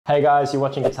Hey guys, you're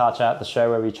watching Guitar Chat, the show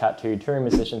where we chat to touring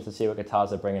musicians to see what guitars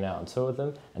they're bringing out on tour with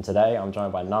them. And today I'm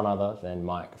joined by none other than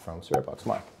Mike from Spiritbox.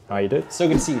 Mike, how are you, dude? So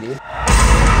good to see you, dude.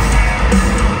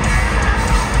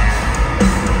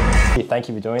 Thank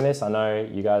you for doing this. I know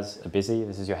you guys are busy.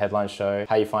 This is your headline show.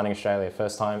 How are you finding Australia?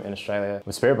 First time in Australia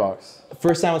with Spiritbox?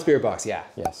 First time with Spiritbox, yeah.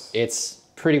 Yes. It's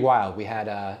pretty wild. We had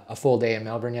a full day in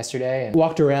Melbourne yesterday and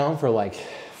walked around for like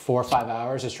 4 or 5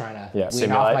 hours just trying to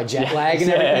wean off my jet lag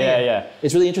and everything. Yeah.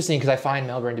 It's really interesting because I find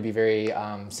Melbourne to be very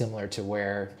similar to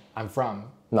where I'm from.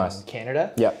 Nice. In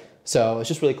Canada. Yeah. So it's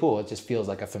just really cool. It just feels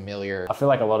like a familiar... I feel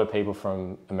like a lot of people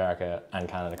from America and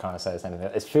Canada kind of say the same thing.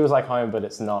 It feels like home, but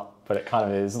it's not, but it kind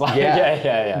of is. Like,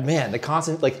 yeah. Man, the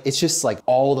constant, like, it's just like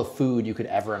all the food you could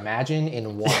ever imagine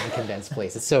in one condensed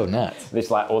place. It's so nuts. It's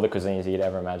like all the cuisines you'd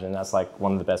ever imagine. That's like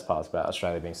one of the best parts about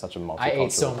Australia being such a multicultural... I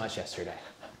ate so much yesterday.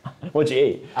 What'd you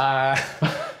eat?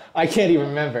 I can't even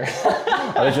remember.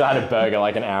 I literally had a burger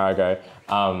like an hour ago.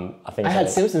 I think I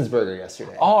had Simpson's burger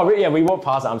yesterday. Oh, really? Yeah, we walked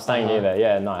past it. I'm staying near there.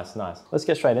 Yeah, nice. Let's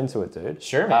get straight into it, dude.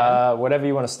 Sure, man. Whatever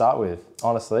you want to start with,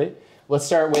 honestly. Let's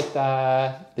start with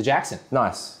the Jackson.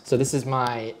 Nice. So this is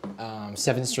my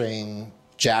 7-string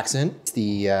Jackson. It's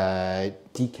the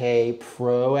DK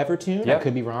Pro Evertune. Yep. I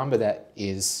could be wrong, but that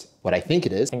is what I think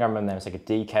it is. I think I remember them. It's like a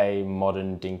DK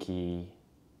modern dinky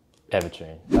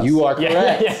Evertune. You are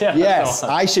correct. Yeah, yes,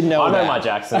 I should know that. I know my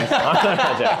Jackson.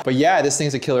 But yeah, this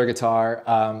thing's a killer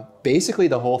guitar. Basically,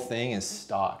 the whole thing is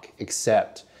stock,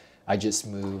 except I just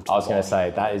moved. I was going to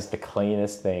say, that is the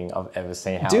cleanest thing I've ever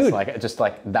seen. How Dude. It's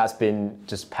like, that's been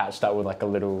just patched up with like a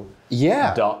little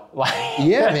dot. Like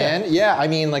Yeah, man. Yeah, I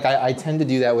mean, like I tend to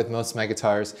do that with most of my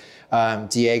guitars.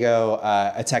 Diego,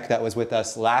 a tech that was with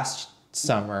us last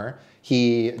summer,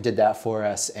 he did that for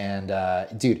us.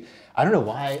 And dude, I don't know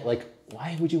why, like,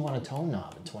 why would you want a tone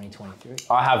knob in 2023?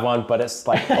 I have one, but it's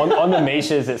like on the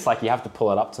niches, it's like you have to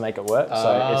pull it up to make it work.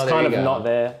 So it's kind of not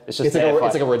there. It's just there.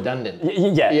 It's like a redundant.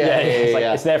 Yeah.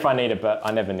 It's there if I need it, but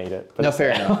I never need it. But no,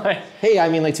 fair enough. Hey, I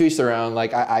mean, like, to each their own.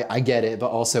 Like, I get it,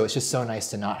 but also it's just so nice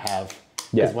to not have.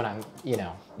 Because when I'm,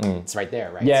 it's right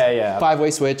there, right? Yeah.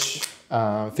 5-way switch,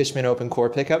 Fishman open core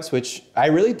pickups, which I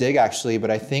really dig actually, but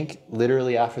I think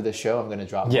literally after the show, I'm going to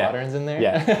drop moderns in there.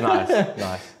 Yeah,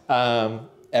 nice.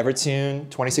 Evertune,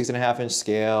 26.5-inch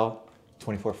scale,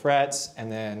 24 frets. And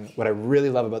then what I really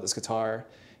love about this guitar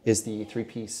is the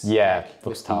 3-piece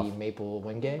with the maple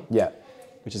wingate,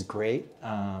 which is great.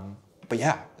 But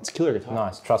yeah, it's a killer guitar.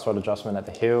 Nice. Truss rod adjustment at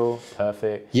the heel,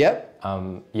 perfect. Yep.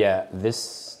 Yeah,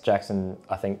 this Jackson,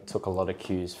 I think, took a lot of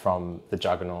cues from the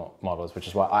Juggernaut models, which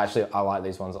is why I like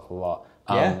these ones a lot.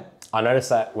 I noticed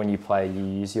that when you play, you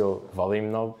use your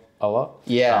volume knob a lot.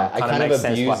 Yeah, I kind of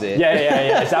abuse it.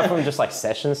 Yeah. Is that from just like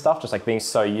session stuff? Just like being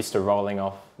so used to rolling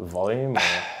off volume?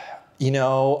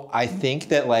 Or? I think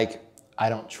that like, I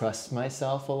don't trust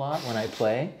myself a lot when I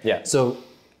play. Yeah. So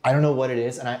I don't know what it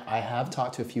is. And I have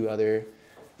talked to a few other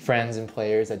friends and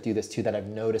players that do this too, that I've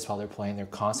noticed while they're playing, they're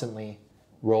constantly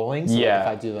rolling. So like if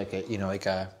I do like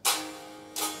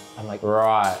I'm like,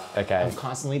 right, okay. I'm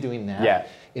constantly doing that. Yeah.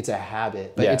 It's a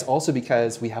habit, but it's also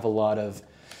because we have a lot of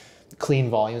clean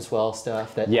volume swell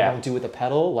stuff that I don't do with the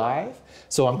pedal live.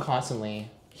 So I'm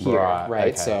constantly here,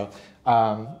 right? Okay. So,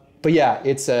 but yeah,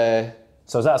 it's a...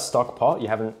 So is that a stock pot? You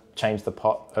haven't changed the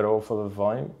pot at all for the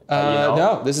volume?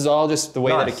 No, this is all just the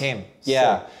way that it came.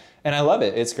 Yeah, sick. And I love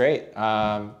it. It's great.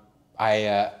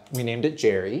 We named it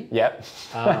Jerry. Yep.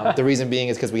 The reason being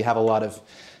is because we have a lot of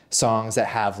songs that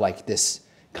have like this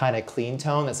kind of clean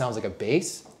tone that sounds like a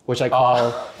bass, which I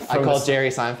call Jerry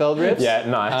Seinfeld riffs. Yeah,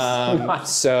 nice.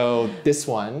 So this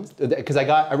one, because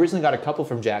I originally got a couple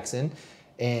from Jackson,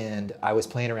 and I was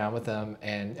playing around with them,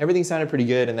 and everything sounded pretty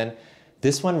good. And then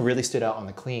this one really stood out on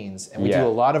the cleans, and we do a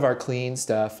lot of our clean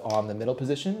stuff on the middle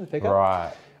position of the pickup.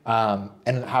 Right.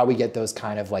 And how we get those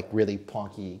kind of like really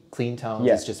plonky clean tones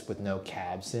is just with no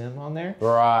cab sim on there.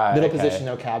 Right. Middle position,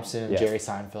 no cab sim, Jerry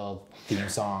Seinfeld theme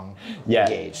song,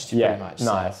 engaged pretty much.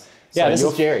 Nice. So, this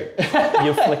is Jerry.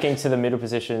 You're flicking to the middle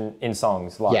position in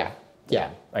songs live? Yeah,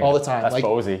 okay. all the time. That's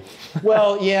ballsy.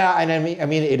 Well, yeah, and I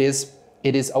mean, it is.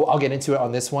 I'll get into it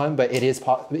on this one, but it is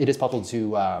possible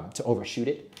to overshoot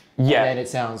it. Yeah. And then it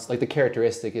sounds like the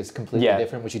characteristic is completely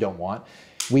different, which you don't want.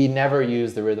 We never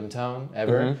use the rhythm tone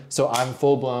ever. So I'm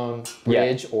full blown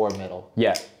bridge or middle.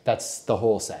 Yeah. That's the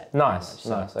whole set. Nice.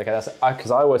 Okay, that's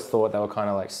because I always thought they were kind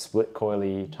of like split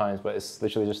coily tones, but it's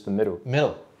literally just the middle.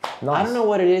 Nice. I don't know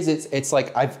what it is. It's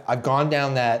like I've gone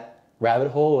down that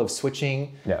rabbit hole of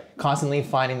switching, constantly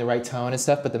finding the right tone and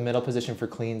stuff, but the middle position for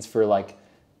cleans for like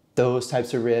those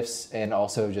types of riffs and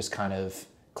also just kind of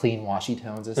clean washy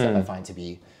tones and stuff I find to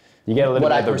be You get a little what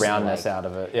bit I of the roundness like. out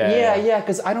of it. Yeah,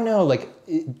 because I don't know, like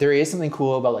there is something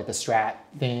cool about like the strat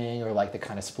thing or like the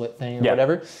kind of split thing or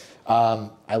whatever.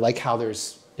 I like how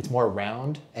it's more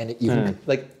round and you can,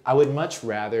 like I would much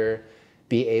rather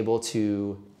be able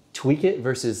to tweak it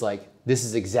versus like this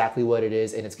is exactly what it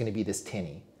is and it's going to be this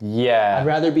tinny. Yeah. I'd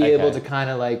rather be able to kind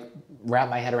of like wrap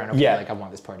my head around, okay, like I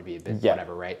want this part to be a bit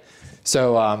whatever, right?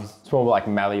 So it's more like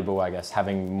malleable, I guess,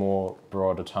 having more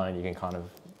broader tone, you can kind of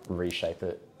reshape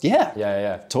it.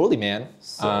 Yeah, totally, man.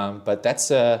 But that's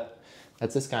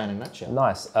this guy in a nutshell.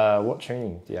 Nice. What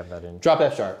tuning do you have that in? Drop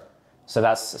F sharp. So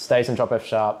that's stays in drop F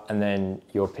sharp, and then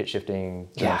you're pitch shifting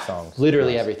during songs.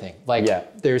 Literally everything.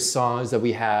 Like there's songs that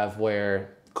we have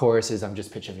where choruses I'm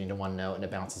just pitch shifting to one note and it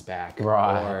bounces back.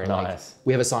 Right. Or nice. Like,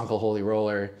 we have a song called Holy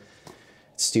Roller.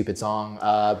 Stupid song,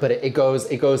 but it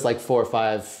goes like 4 or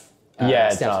 5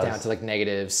 steps down to like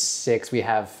 -6. We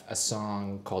have a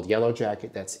song called Yellow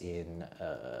Jacket that's in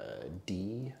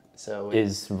D. So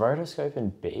is rotoscope in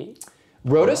B?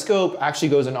 Rotoscope actually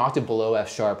goes an octave below F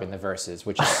sharp in the verses,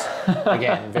 which is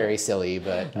again very silly,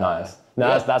 but nice.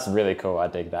 No, that's really cool. I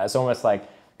dig that. It's almost like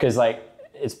because like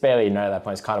it's barely a note at that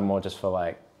point. It's kind of more just for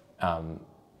like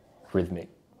rhythmic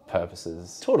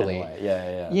purposes. Totally. Anyway.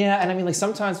 Yeah. Yeah, and I mean like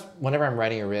sometimes whenever I'm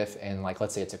writing a riff and like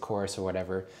let's say it's a chorus or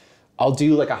whatever, I'll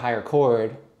do like a higher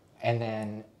chord and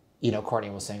then Courtney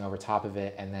will sing over top of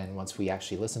it, and then once we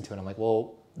actually listen to it, I'm like,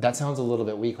 well, that sounds a little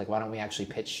bit weak. Like why don't we actually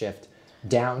pitch shift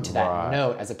down to that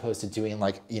note as opposed to doing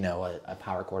like a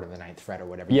power chord in the 9th fret or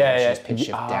whatever. Just pitch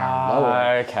shift down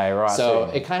lower. Okay, right. So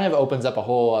it kind of opens up a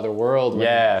whole other world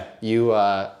when you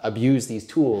abuse these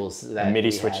tools that MIDI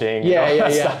switching.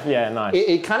 Stuff. Yeah, nice.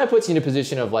 It kind of puts you in a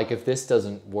position of like if this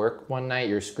doesn't work one night,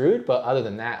 you're screwed. But other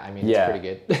than that, I mean, it's pretty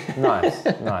good.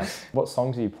 Nice. What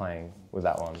songs are you playing with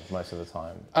that one most of the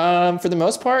time? For the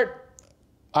most part,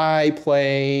 I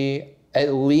play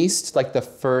at least like the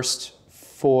first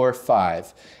 4 or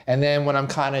 5, and then when I'm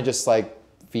kind of just like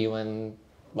feeling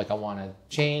like I want to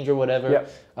change or whatever,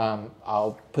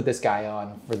 I'll put this guy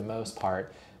on for the most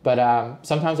part. But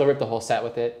sometimes I'll rip the whole set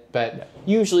with it. But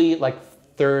usually like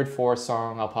 3rd, 4th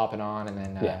song, I'll pop it on, and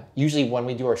then usually when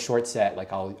we do our short set,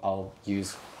 like I'll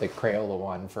use the Crayola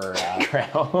one for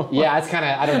Crayola. Yeah, it's kind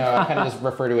of I don't know. I kind of just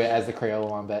refer to it as the Crayola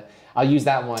one, but I'll use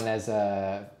that one as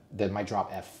my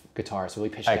drop F guitar, so we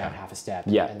pitch down half a step,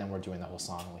 and then we're doing the whole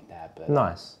song like that. But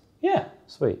nice. Yeah.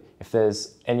 Sweet. If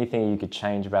there's anything you could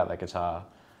change about that guitar,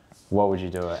 what would you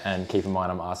do it? And keep in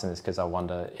mind, I'm asking this because I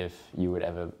wonder if you would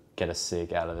ever get a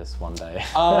SIG out of this one day.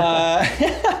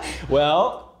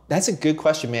 Well, that's a good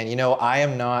question, man. I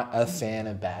am not a fan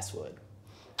of basswood.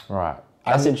 Right.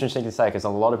 That's interesting to say because a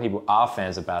lot of people are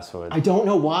fans of basswood. I don't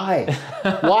know why.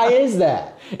 Why is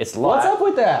that? It's like, what's up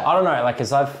with that? I don't know. Like,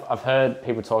 because I've heard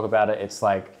people talk about it. It's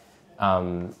like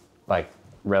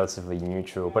relatively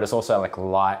neutral, but it's also like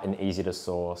light and easy to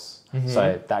source.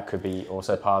 So that could be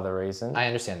also part of the reason. I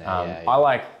understand that. I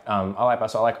like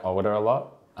basswood. I like older a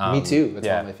lot. Me too. That's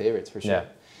one of my favorites for sure.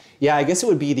 Yeah, I guess it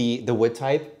would be the wood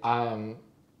type.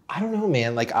 I don't know,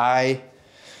 man. Like I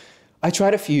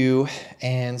tried a few,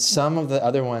 and some of the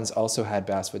other ones also had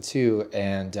basswood too.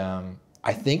 And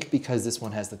I think because this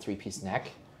one has the 3-piece neck,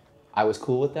 I was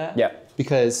cool with that. Yeah.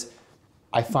 Because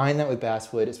I find that with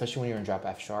basswood, especially when you're in drop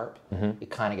F sharp, it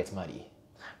kind of gets muddy.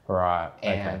 Right.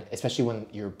 And especially when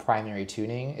your primary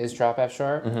tuning is drop F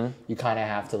sharp, you kind of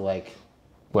have to like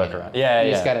work around. Yeah,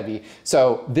 you just gotta be.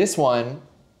 So this one,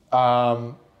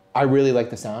 I really like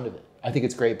the sound of it. I think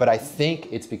it's great, but I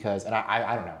think it's because, and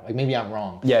I don't know, like maybe I'm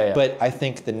wrong. But I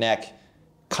think the neck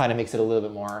kind of makes it a little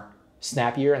bit more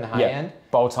snappier in the high end.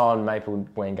 Bolt on maple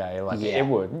wenge, like it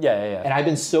would. Yeah. And I've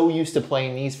been so used to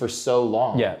playing these for so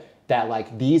long that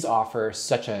like these offer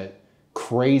such a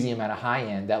crazy amount of high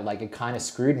end that like it kind of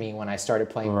screwed me when I started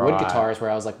playing wood guitars,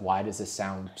 where I was like, why does this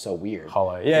sound so weird?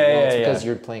 Hollow. It's because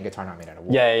you're playing guitar not made out of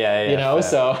wood. You know,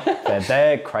 so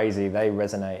they're crazy. They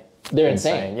resonate. They're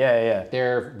insane. Yeah.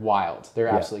 They're wild. They're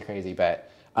absolutely crazy. But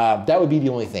that would be the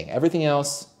only thing. Everything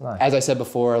else, as I said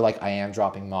before, like I am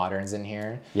dropping moderns in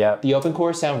here. Yeah. The open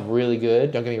cores sound really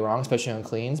good. Don't get me wrong, especially on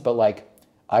cleans. But like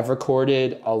I've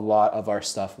recorded a lot of our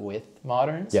stuff with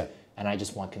moderns. Yeah. And I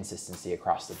just want consistency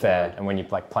across the board. Fair. And when you're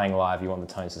like playing live, you want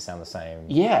the tones to sound the same.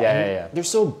 Yeah. They're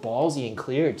so ballsy and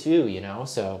clear too, you know?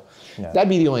 So that'd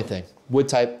be the only thing. Wood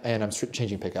type, and I'm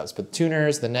changing pickups. But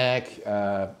tuners, the neck,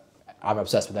 I'm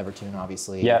obsessed with Evertune,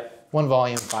 obviously. Yeah. 1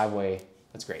 volume, 5-way.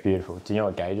 That's great. Beautiful. Do you know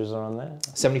what gauges are on there?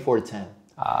 74 to 10.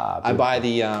 I buy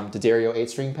the Dario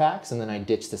 8-string packs, and then I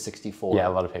ditch the 64. Yeah, a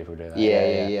lot of people do that.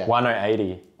 Yeah.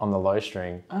 1080 on the low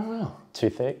string. I don't know. Too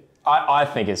thick? I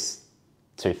think it's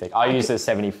too thick. I use the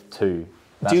 72.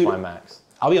 That's my max.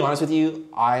 I'll be honest with you,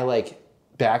 I like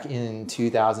back in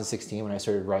 2016 when I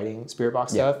started writing Spiritbox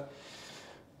stuff,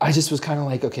 I just was kind of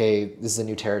like, okay, this is a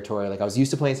new territory. Like I was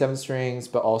used to playing 7 strings,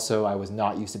 but also I was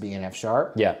not used to being in F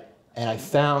sharp. Yeah. And I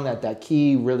found that that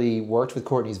key really worked with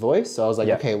Courtney's voice. So I was like,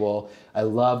 okay, well, I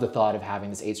love the thought of having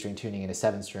this 8-string tuning in a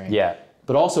 7-string. Yeah.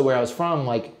 But also where I was from,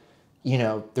 like, you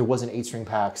know, there wasn't 8-string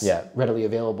packs readily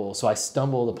available. So I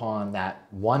stumbled upon that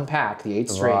one pack, the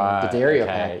 8-string, the Dario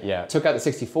pack, took out the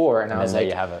 64, and I was like,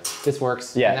 you have it. This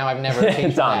works. Yeah. And now I've never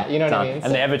changed that. You know what I mean?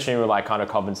 And the Evertune will like kind of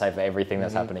compensate for everything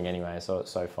that's happening anyway, so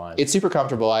it's so fine. It's super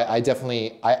comfortable. I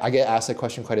definitely, I get asked that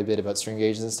question quite a bit about string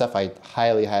gauges and stuff. I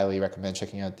highly, highly recommend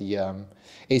checking out the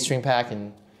 8-string pack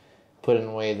and putting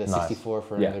away the 64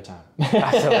 for another time.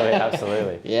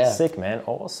 Absolutely. Yeah. Sick, man.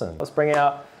 Awesome. Let's bring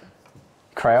out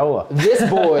Crayola. This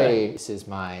boy. This is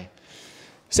my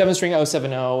 7-string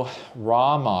 070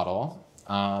 raw model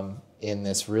in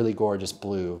this really gorgeous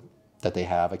blue that they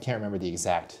have. I can't remember the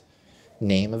exact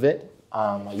name of it.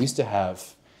 I used to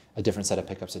have a different set of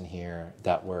pickups in here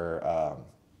that were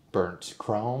burnt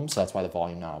chrome, so that's why the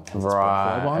volume knob has this burnt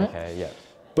chrome on it. Okay, yeah.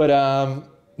 But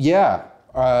yeah,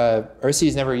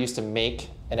 Aristides never used to make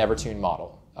an Evertune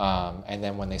model. And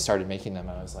then when they started making them,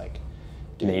 I was like,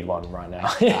 need one right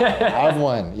now. I have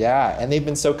one, yeah. And they've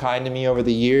been so kind to me over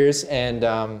the years. And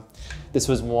this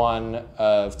was one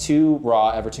of 2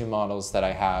 raw Evertune models that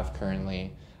I have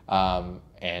currently.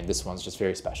 And this one's just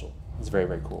very special. It's very,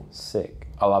 very cool. Sick.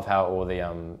 I love how all the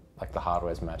like the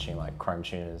hardware's matching, like chrome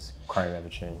tuners, chrome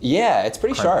Evertune. Yeah, it's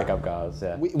pretty sharp. Pickup guards,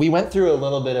 yeah. We went through a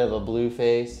little bit of a blue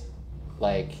phase.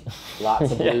 Like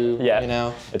lots of blue, you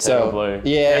know. It's so blue.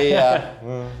 Yeah.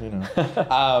 You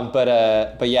know.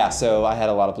 But yeah. So I had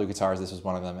a lot of blue guitars. This was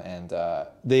one of them, and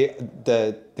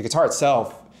the guitar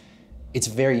itself, it's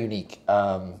very unique.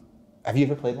 Have you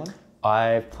ever played one?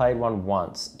 I've played one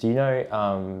once. Do you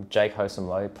know Jake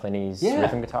Houshmand, Pliny's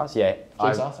rhythm guitars? Yeah,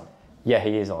 he's awesome. Yeah,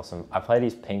 he is awesome. I played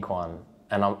his pink one,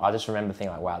 and I just remember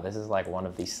thinking like, wow, this is like one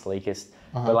of the sleekest.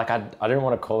 But like I didn't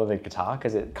want to call it a guitar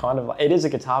because it kind of it is a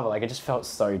guitar, but like it just felt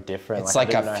so different. It's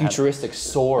like a futuristic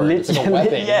sword. It's like a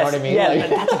weapon. You know what I mean? Yeah, like,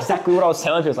 that's exactly what I was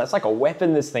telling people. It's like a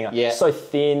weapon. This thing, like, so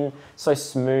thin, so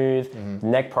smooth.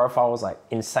 Neck profile was like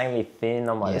insanely thin.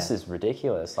 I'm like, this is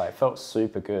ridiculous. Like, it felt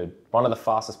super good. One of the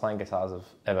fastest playing guitars I've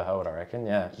ever heard, I reckon.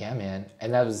 Yeah. Yeah, man.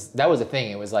 And that was the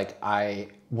thing. It was like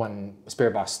when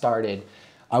Spiritbox started,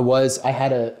 I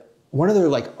had one of their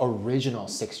like original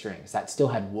 6 strings that still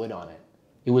had wood on it.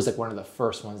 It was like one of the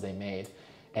first ones they made.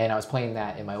 And I was playing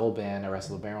that in my old band, I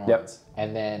Wrestled the Barrel ones.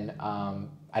 And then I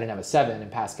didn't have a 7,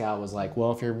 and Pascal was like,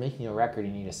 well, if you're making a record,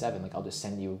 you need a 7, like I'll just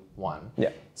send you one. Yeah.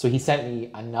 So he sent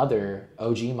me another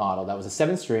OG model that was a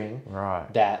 7-string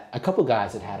that a couple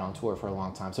guys had on tour for a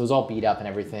long time. So it was all beat up and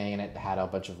everything, and it had a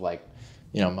bunch of like,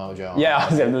 you know, mojo. Yeah, I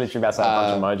was literally about to say a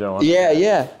bunch of mojo on it.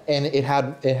 Yeah. And it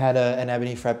had an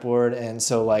ebony fretboard, and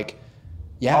so like,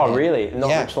 Oh, really? Not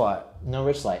Richlight? No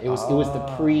Richlight. It was the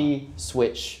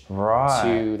pre-switch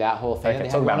to that whole thing. Okay,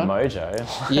 talk about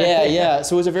mojo. yeah.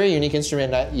 So it was a very unique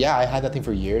instrument. I had that thing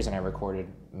for years, and I recorded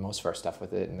most of our stuff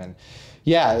with it. And then,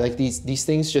 like these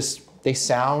things they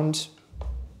sound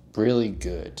really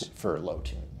good for low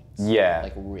tunes. Yeah.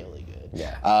 Like really good.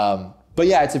 Yeah. But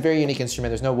yeah, it's a very unique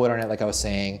instrument. There's no wood on it, like I was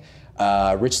saying.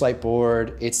 Richlight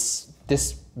board. It's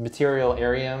this material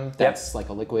arium that's like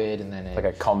a liquid, and then like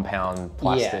a compound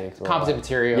plastic, composite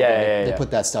material. They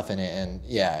put that stuff in it, and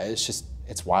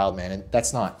it's wild, man. And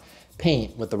that's not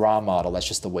paint with the raw model. That's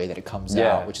just the way that it comes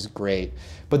out, which is great.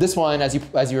 But this one, as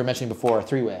you were mentioning before,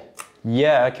 3-way.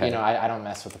 Yeah, okay. You know, I don't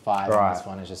mess with the 5. And this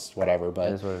one is just whatever. But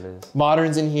it is what it is.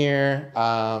 Moderns in here,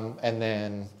 and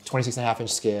then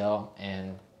 26.5-inch scale,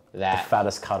 and the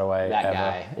fattest cutaway that ever.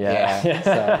 Guy. Yeah.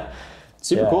 So,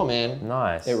 super cool, man.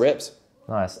 Nice. It rips.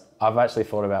 Nice. I've actually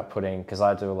thought about putting, because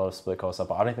I do a lot of split coil stuff,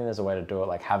 but I don't think there's a way to do it,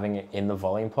 like having it in the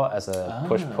volume pot as a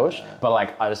push. But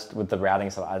like with the routing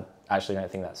stuff, I actually don't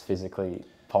think that's physically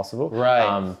possible.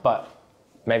 Right. But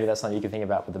maybe that's something you can think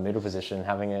about with the middle position,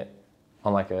 having it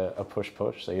on like a push,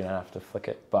 so you don't have to flick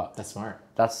it. But that's smart.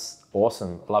 That's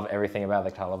awesome. I love everything about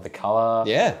it. I love the color.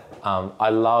 Yeah. I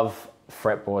love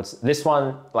fretboards. This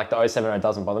one, like the 070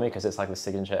 doesn't bother me because it's like the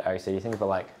signature Aristides thing, but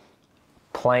like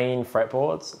plain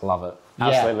fretboards, love it.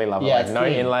 Absolutely love it. Like no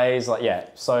clean inlays,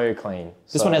 so clean.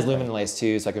 This one has lumen inlays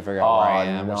too, so I can figure out where I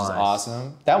am, which is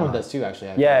awesome. That one does too, actually.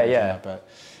 But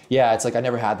yeah, it's like I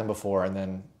never had them before, and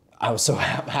then I was so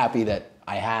happy that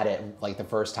I had it like the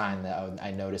first time that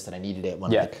I noticed that I needed it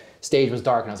when the stage was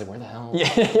dark, and I was like, where the hell?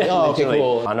 Okay,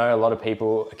 cool. I know a lot of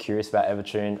people are curious about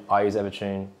Evertune. I use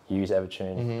Evertune, you use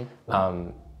Evertune.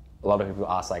 A lot of people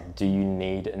ask like, do you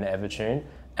need an Evertune?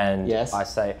 And Yes. I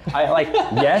say,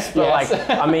 yes, but Yes. like,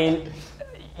 I mean,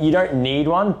 you don't need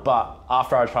one, but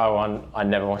after I try one, I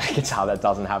never want a guitar that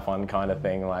doesn't have one kind of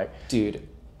thing. Like, dude,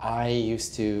 I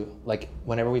used to, like,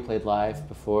 whenever we played live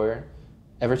before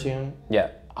Evertune, yeah,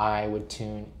 I would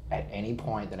tune at any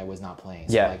point that I was not playing.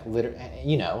 So Yeah. like literally,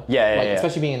 you know, Yeah, like, yeah.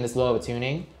 especially being in this low of a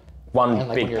tuning. one And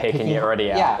like big when you're pick and picking- you're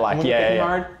already out. Yeah, Like, when you're picking yeah.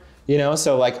 hard, you know,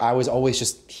 so like I was always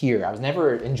just here. I was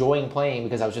never enjoying playing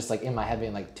because I was just like in my head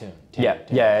being like tune.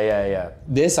 Yeah.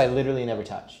 This I literally never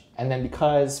touch. And then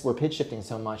because we're pitch shifting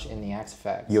so much in the axe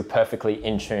effects, You're perfectly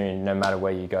in tune no matter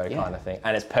where you go, kind of thing.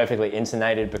 And it's perfectly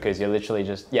intonated because you're literally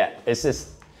just, it's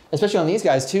just. especially on these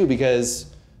guys too,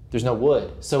 because there's no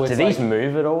wood. So it's Do these like,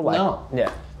 move at all? Like, no.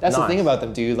 Yeah. That's the Nice. thing about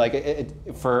them, dude. Like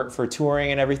for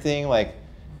touring and everything, like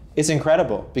it's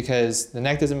incredible because the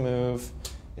neck doesn't move.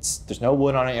 There's no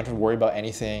wood on it. You don't have to worry about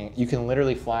anything. You can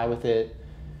literally fly with it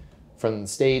from the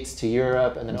States to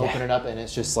Europe and then open it up, and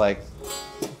it's just like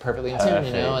perfectly in tune,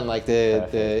 you know. And like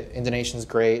the intonation's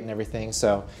great and everything.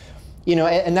 So, you know,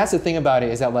 and that's the thing about it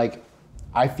is that like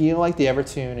I feel like the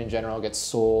Evertune in general gets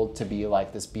sold to be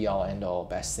like this be all end all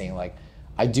best thing. Like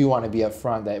I do want to be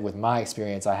upfront that with my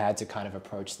experience, I had to kind of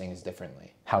approach things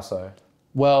differently. How so?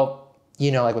 Well,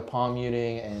 you know, like with palm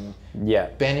muting and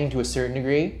bending to a certain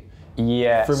degree.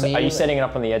 Yeah. For so me, are you setting it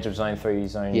up on the edge of zone 3,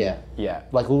 zone? Yeah. Yeah.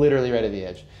 Like literally right at the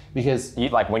edge. Because You,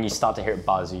 like when you start to hear it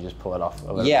buzz, you just pull it off a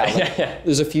little yeah, bit. like,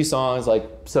 there's a few songs like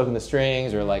Soaking the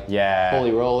Strings or like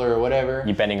Holy Roller or whatever.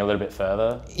 You're bending a little bit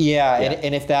further. Yeah,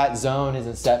 and if that zone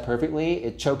isn't set perfectly,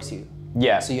 it chokes you.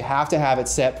 Yeah. So you have to have it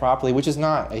set properly, which is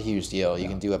not a huge deal. You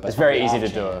can do it, but It's very easy to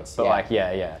do it. But like,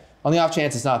 yeah. On the off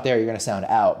chance it's not there, you're gonna sound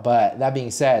out. But that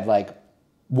being said, like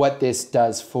what this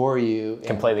does for you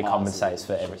Completely compensates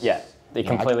for everything. Yeah. It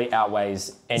completely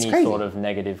outweighs any sort of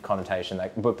negative connotation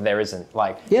but there isn't.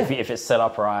 Like, if it's set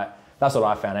up right, that's what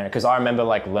I found. Because I remember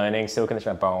like learning Silk and the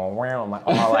Strap, I'm like,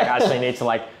 I actually need to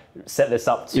like set this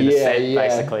up to the set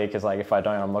basically, because like if I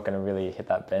don't, I'm not going to really hit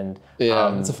that bend.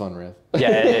 Yeah, it's a fun riff. Yeah,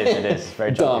 it is. It's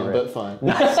very dumb riff. but fun.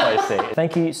 Nice, so sick.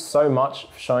 Thank you so much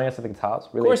for showing us the guitars.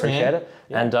 Really appreciate it.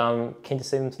 Yeah. And keen to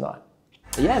see them tonight.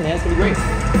 Yeah, man, it's gonna be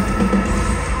great.